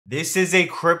This is a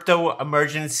crypto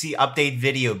emergency update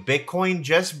video. Bitcoin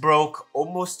just broke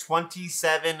almost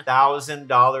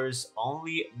 $27,000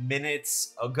 only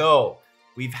minutes ago.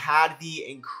 We've had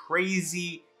the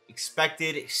crazy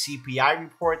expected CPI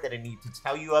report that I need to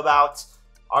tell you about.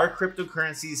 Our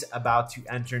cryptocurrency is about to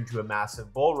enter into a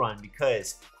massive bull run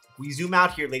because if we zoom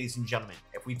out here, ladies and gentlemen,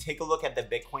 if we take a look at the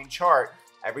Bitcoin chart,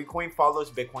 every coin follows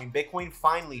Bitcoin. Bitcoin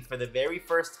finally, for the very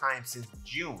first time since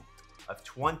June of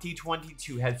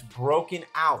 2022, has broken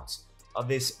out of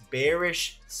this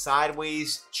bearish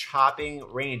sideways chopping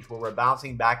range where we're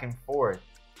bouncing back and forth.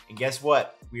 And guess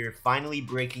what? We are finally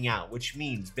breaking out, which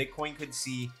means Bitcoin could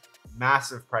see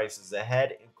massive prices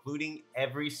ahead, including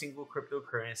every single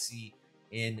cryptocurrency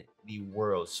in the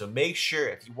world. So make sure,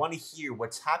 if you want to hear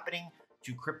what's happening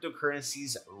to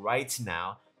cryptocurrencies right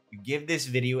now, you give this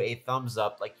video a thumbs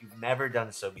up like you've never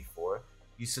done so before.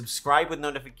 You subscribe with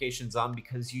notifications on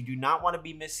because you do not want to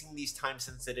be missing these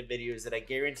time-sensitive videos that I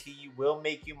guarantee you will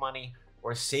make you money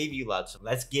or save you lots. So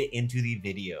let's get into the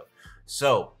video.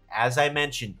 So as I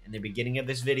mentioned in the beginning of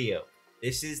this video,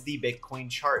 this is the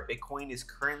Bitcoin chart. Bitcoin is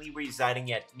currently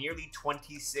residing at nearly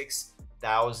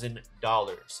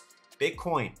 $26,000.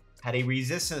 Bitcoin had a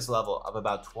resistance level of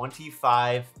about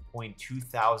 $25.2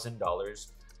 thousand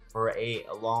for a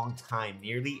long time,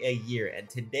 nearly a year. And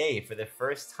today, for the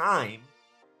first time,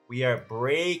 we are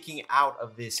breaking out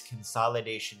of this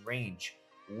consolidation range,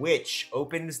 which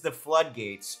opens the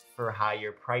floodgates for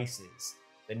higher prices.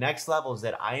 The next levels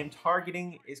that I am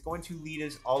targeting is going to lead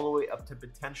us all the way up to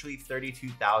potentially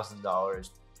 $32,000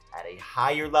 at a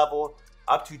higher level,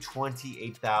 up to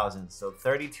 28,000. So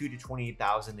 32 to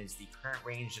 28,000 is the current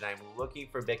range that I'm looking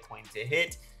for Bitcoin to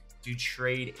hit to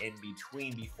trade in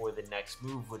between before the next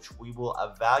move, which we will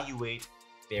evaluate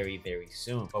very, very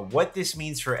soon. But what this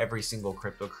means for every single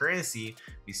cryptocurrency,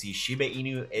 we see Shiba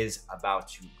Inu is about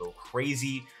to go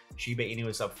crazy. Shiba Inu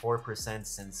is up 4%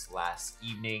 since last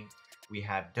evening. We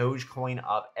have Dogecoin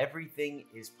up. Everything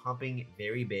is pumping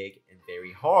very big and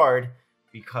very hard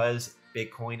because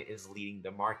Bitcoin is leading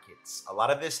the markets. A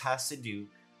lot of this has to do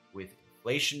with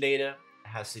inflation data. It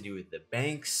has to do with the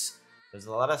banks. There's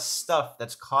a lot of stuff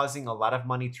that's causing a lot of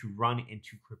money to run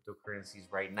into cryptocurrencies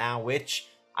right now, which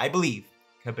I believe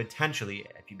could potentially,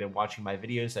 if you've been watching my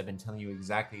videos, I've been telling you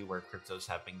exactly where cryptos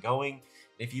have been going.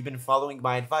 If you've been following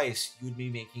my advice, you would be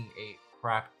making a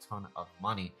crap ton of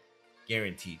money,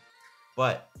 guaranteed.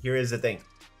 But here is the thing.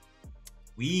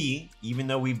 Even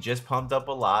though we've just pumped up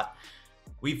a lot,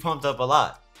 we've pumped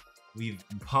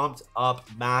up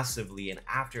massively. And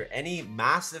after any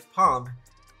massive pump,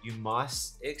 you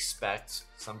must expect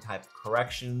some type of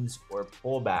corrections or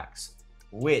pullbacks,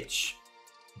 which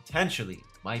potentially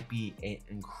might be an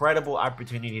incredible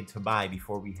opportunity to buy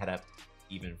before we head up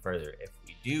even further, if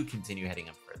we do continue heading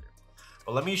up further.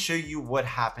 But let me show you what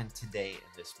happened today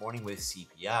and this morning with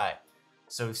CPI.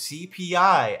 So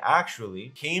CPI actually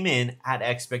came in at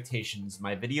expectations.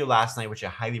 My video last night, which I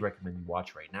highly recommend you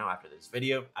watch right now after this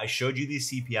video, I showed you these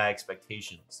CPI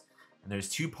expectations. And there's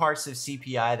two parts of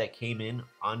CPI that came in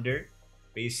under,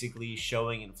 basically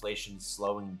showing inflation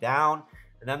slowing down.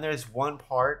 And then there's one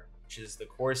part, which is the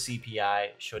core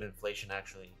CPI, showed inflation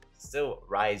actually still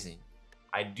rising.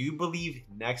 I do believe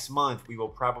next month we will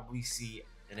probably see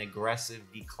an aggressive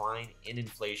decline in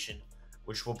inflation,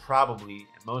 which will probably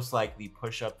and most likely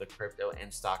push up the crypto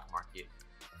and stock market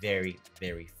very,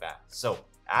 very fast. So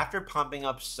after pumping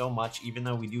up so much, even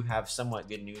though we do have somewhat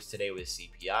good news today with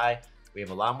CPI, we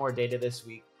have a lot more data this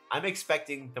week. I'm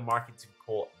expecting the market to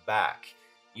pull back,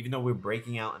 even though we're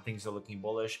breaking out and things are looking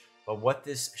bullish. But what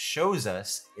this shows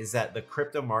us is that the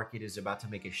crypto market is about to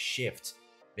make a shift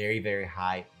very, very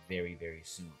high, very, very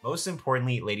soon. Most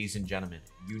importantly, ladies and gentlemen,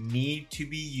 you need to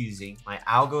be using my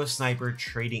Algo Sniper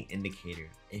trading indicator.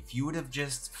 If you would have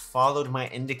just followed my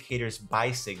indicators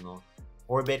buy signal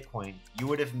for Bitcoin, you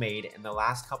would have made in the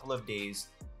last couple of days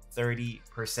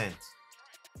 30%.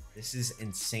 This is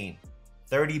insane.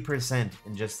 30%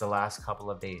 in just the last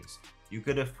couple of days. You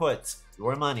could have put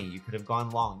your money, you could have gone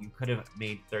long, you could have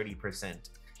made 30%.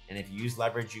 And if you use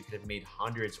leverage, you could have made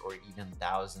hundreds or even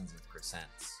thousands of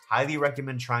percents. Highly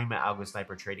recommend trying my Algo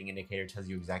Sniper trading indicator. It tells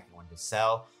you exactly when to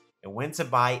sell and when to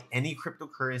buy any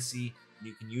cryptocurrency. And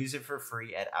you can use it for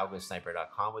free at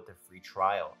algosniper.com with a free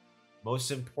trial.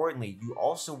 Most importantly, you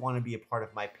also want to be a part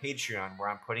of my Patreon, where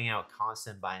I'm putting out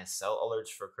constant buy and sell alerts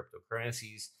for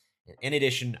cryptocurrencies. And in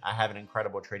addition, I have an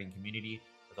incredible trading community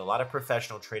with a lot of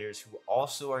professional traders who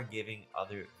also are giving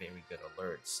other very good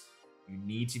alerts. You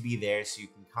need to be there so you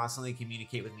can constantly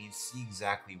communicate with me and see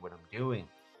exactly what I'm doing.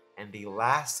 And the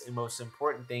last and most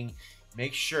important thing,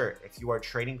 make sure if you are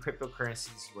trading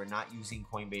cryptocurrencies, you are not using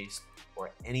Coinbase or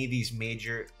any of these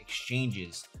major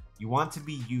exchanges. You want to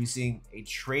be using a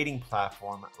trading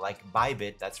platform like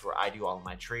Bybit. That's where I do all of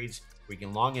my trades, where you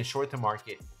can long and short the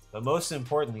market. But most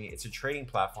importantly, it's a trading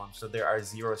platform, so there are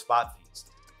zero spot fees.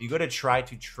 If you go to try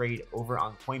to trade over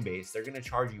on Coinbase, they're going to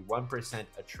charge you 1%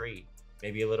 a trade,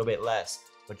 maybe a little bit less,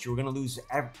 but you're going to lose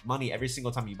money every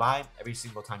single time you buy, every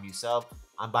single time you sell.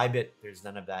 On Bybit, there's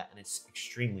none of that, and it's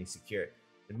extremely secure.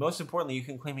 And most importantly, you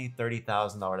can claim a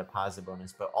 $30,000 deposit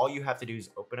bonus, but all you have to do is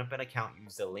open up an account,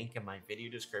 use the link in my video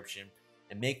description,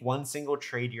 and make one single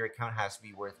trade. Your account has to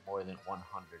be worth more than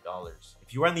 $100.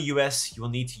 If you are in the US, you will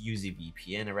need to use a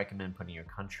VPN. I recommend putting your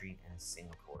country as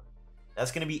Singapore.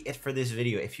 That's going to be it for this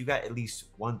video. If you got at least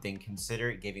one thing,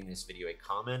 consider giving this video a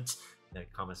comment in the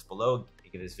comments below.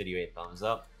 Give this video a thumbs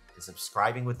up and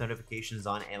subscribing with notifications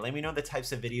on, and let me know the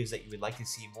types of videos that you would like to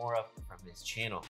see more of from this channel.